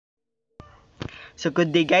So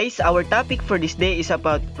good day guys, our topic for this day is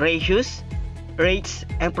about ratios, rates,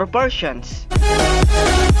 and proportions.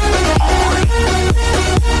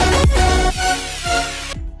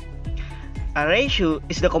 A ratio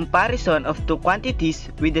is the comparison of two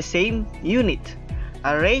quantities with the same unit.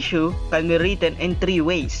 A ratio can be written in three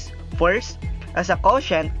ways. First, as a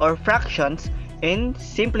quotient or fractions in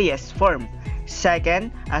simplest form.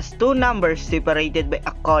 Second, as two numbers separated by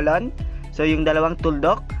a colon, so yung dalawang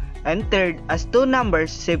tuldok. And third, as two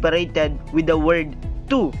numbers separated with the word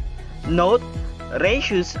 2. Note,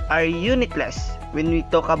 ratios are unitless. When we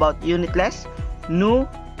talk about unitless, no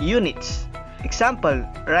units. Example,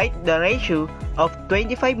 write the ratio of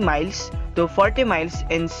 25 miles to 40 miles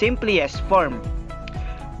in simplest form.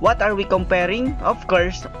 What are we comparing? Of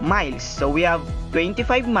course, miles. So we have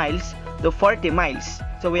 25 miles to 40 miles.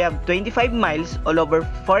 So we have 25 miles all over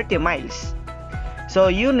 40 miles. So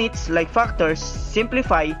units like factors,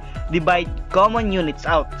 simplify, divide common units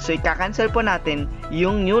out. So ika-cancel po natin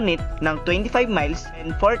yung unit ng 25 miles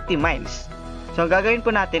and 40 miles. So ang gagawin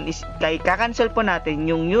po natin is ika-cancel po natin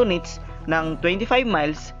yung units ng 25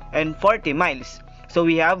 miles and 40 miles. So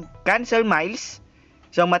we have cancel miles.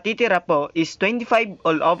 So ang matitira po is 25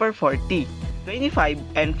 all over 40. 25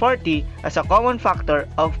 and 40 as a common factor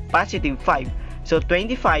of positive 5. So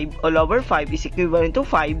 25 all over 5 is equivalent to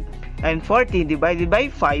 5. And 40 divided by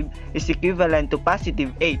 5 is equivalent to positive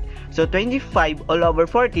 8. So 25 all over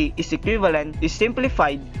 40 is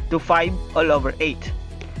simplified to 5 all over 8.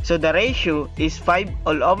 So the ratio is 5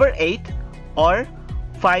 all over 8 or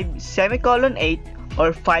 5 semicolon 8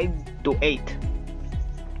 or 5 to 8.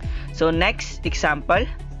 So next example,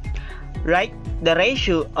 write the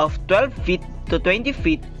ratio of 12 feet to 20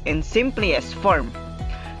 feet in simplest form.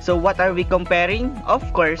 So what are we comparing? Of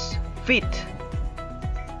course, feet.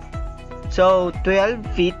 So 12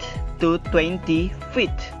 feet to 20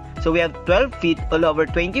 feet. So we have 12 feet all over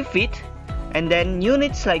 20 feet. And then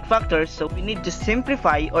units like factors, so we need to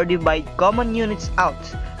simplify or divide common units out.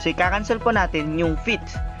 So ika-cancel po natin yung feet.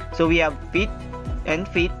 So we have feet and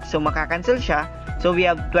feet. So makakancel siya. So we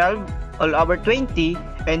have 12 all over 20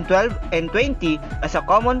 and 12 and 20 as a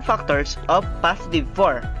common factors of positive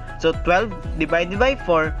 4. So 12 divided by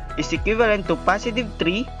 4 is equivalent to positive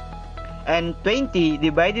 3. And 20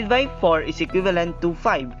 divided by 4 is equivalent to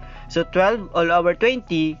 5. So 12 all over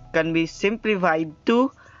 20 can be simplified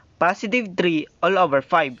to positive 3 all over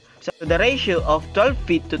 5. So the ratio of 12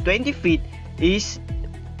 feet to 20 feet is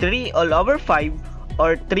 3 all over 5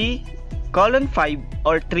 or 3 colon 5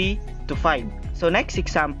 or 3 to 5. So next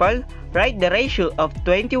example, write the ratio of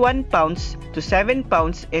 21 pounds to 7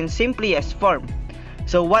 pounds in simplest form.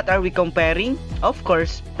 So what are we comparing? Of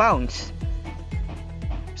course, pounds.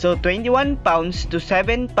 So 21 pounds to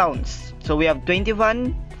 7 pounds. So we have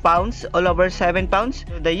 21 pounds all over 7 pounds.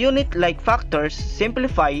 So the unit like factors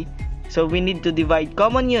simplify. So we need to divide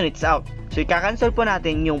common units out. So ika-cancel po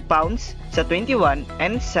natin yung pounds sa 21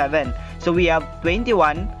 and 7. So we have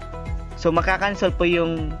 21. So makakancel po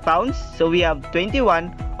yung pounds. So we have 21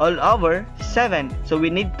 all over 7. So we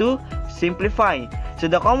need to simplify. So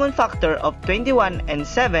the common factor of 21 and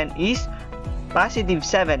 7 is positive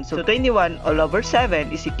 7. So 21 all over 7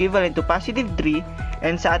 is equivalent to positive 3.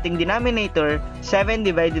 And sa ating denominator, 7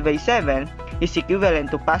 divided by 7 is equivalent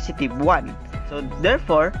to positive 1. So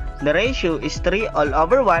therefore, the ratio is 3 all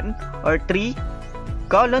over 1 or 3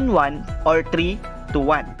 colon 1 or 3 to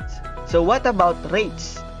 1. So what about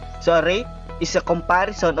rates? So a rate is a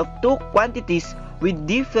comparison of two quantities with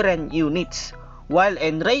different units. While a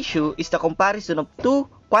ratio is the comparison of two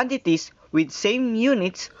quantities with same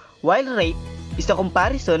units, while rate is the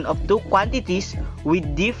comparison of two quantities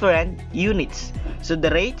with different units. So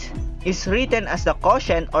the rate is written as the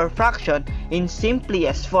quotient or fraction in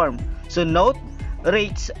simplest form. So note,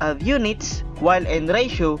 rates have units while in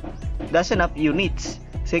ratio doesn't have units.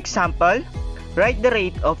 So example, write the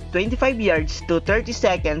rate of 25 yards to 30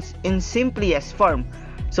 seconds in simplest form.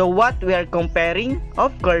 So what we are comparing?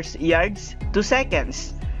 Of course, yards to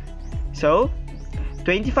seconds. So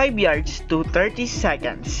 25 yards to 30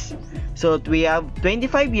 seconds. So we have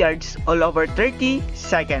 25 yards all over 30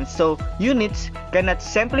 seconds. So units cannot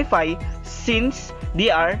simplify since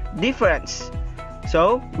they are different.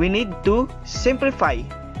 So we need to simplify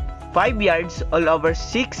 5 yards all over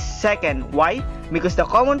 6 seconds. Why? Because the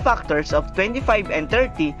common factors of 25 and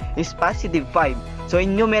 30 is positive 5. So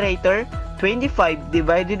in numerator, 25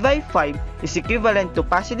 divided by 5 is equivalent to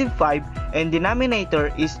positive 5, and denominator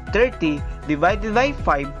is 30 divided by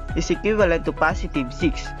 5 is equivalent to positive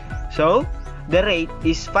 6. So the rate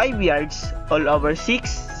is 5 yards all over 6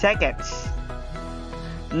 seconds.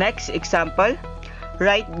 Next example,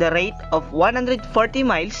 write the rate of 140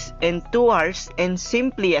 miles in 2 hours in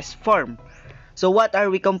simplest form. So what are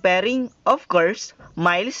we comparing? Of course,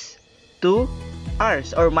 miles to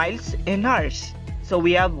hours or miles in hours. So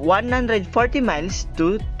we have 140 miles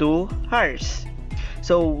to 2 hours.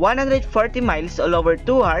 So 140 miles all over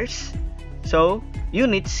 2 hours. So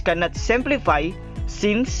units cannot simplify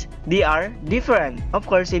since they are different. Of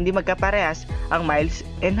course, hindi magkaparehas ang miles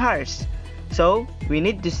and hours. So we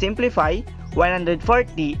need to simplify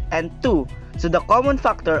 140 and 2. So the common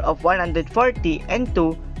factor of 140 and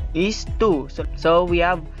 2 is 2. So we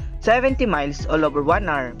have 70 miles all over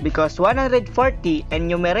 1 hour because 140 and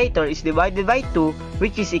numerator is divided by 2,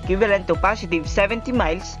 which is equivalent to positive 70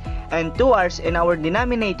 miles, and 2 hours in our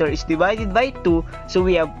denominator is divided by 2, so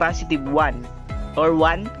we have positive 1 or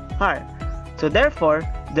 1 hour. So therefore,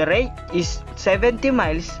 the rate is 70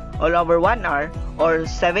 miles all over 1 hour or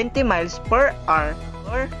 70 miles per hour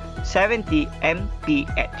or 70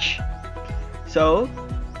 mph. So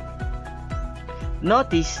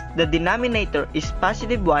notice the denominator is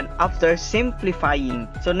positive 1 after simplifying.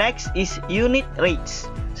 So next is unit rates.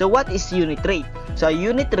 So what is unit rate? So a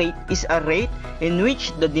unit rate is a rate in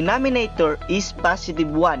which the denominator is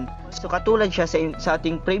positive 1. So katulad siya sa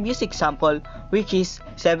ating previous example, which is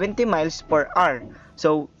 70 miles per hour.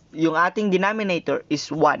 So yung ating denominator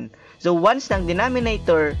is 1. So once ng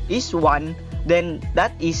denominator is 1, then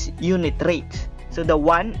that is unit rate. So the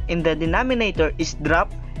 1 in the denominator is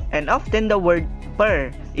dropped, and often the word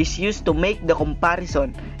per is used to make the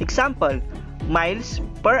comparison. Example, miles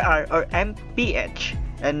per hour or mph.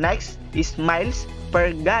 And next is miles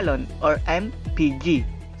per gallon or mpg.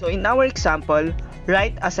 So in our example,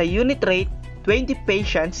 write as a unit rate 20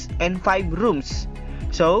 patients and 5 rooms.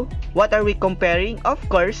 So what are we comparing? Of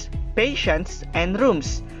course, patients and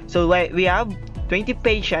rooms. So we have 20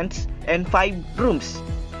 patients and 5 rooms.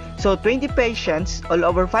 So 20 patients all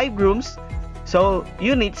over 5 rooms. So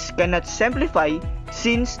units cannot simplify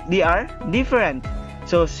since they are different.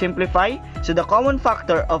 So simplify. So the common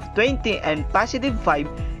factor of 20 and positive 5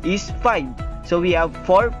 is 5. So we have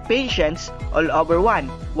 4 patients all over 1.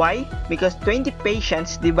 Why? Because 20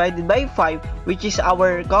 patients divided by 5, which is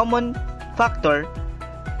our common factor,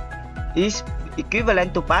 is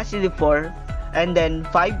equivalent to positive 4. And then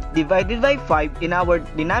 5 divided by 5 in our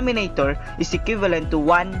denominator is equivalent to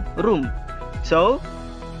 1 room. So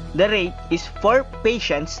the rate is 4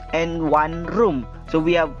 patients and 1 room. So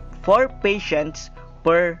we have 4 patients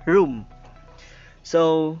per room.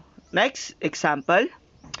 So next example,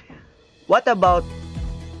 what about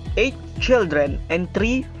 8 children and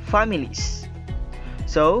 3 families?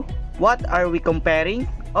 So what are we comparing?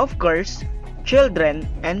 Of course, children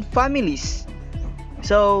and families.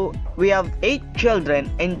 So we have 8 children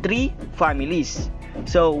and 3 families.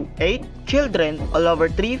 So 8 children all over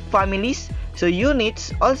 3 families. So units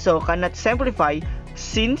also cannot simplify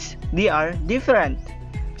since they are different.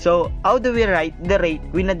 So how do we write the rate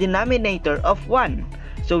with a denominator of 1?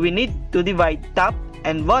 So we need to divide top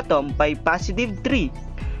and bottom by positive 3.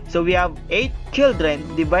 So we have 8 children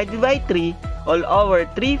divided by 3 all over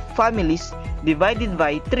 3 families divided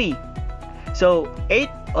by 3. So 8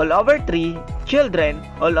 all over 3 children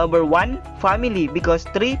all over 1 family, because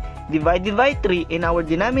 3 divided by 3 in our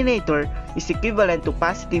denominator is equivalent to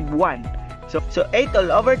positive 1. So 8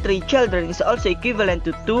 all over 3 children is also equivalent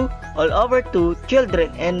to 2 all over 2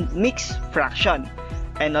 children and mixed fraction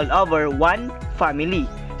and all over 1 family.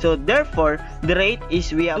 So therefore, the rate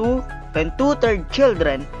is we have 2 and 2/3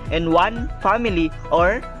 children and 1 family,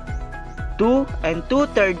 or 2 and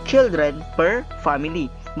 2/3 children per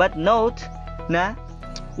family. But note na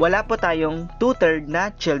wala po tayong 2/3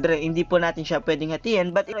 na children. Hindi po natin siya pwedeng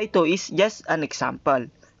hatiin, but ito is just an example.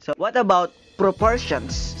 So what about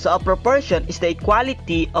proportions? So a proportion is the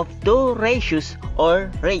equality of 2 ratios or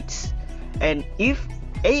rates. And if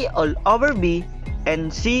A all over B and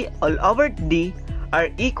C all over D are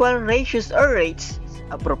equal ratios or rates,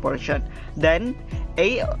 a proportion, then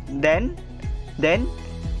A all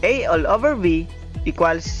over B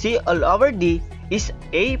equals C all over D is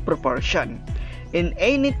a proportion. In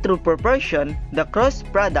any true proportion, the cross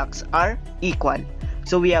products are equal.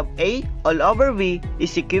 So we have A all over B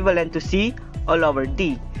is equivalent to C all over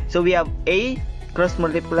D. So we have A cross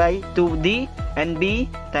multiply to D and B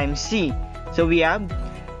times C. So we have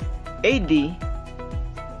AD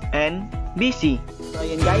and BC. So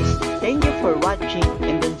yun guys, thank you for watching,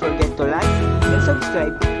 and don't forget to like and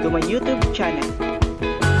subscribe to my YouTube channel.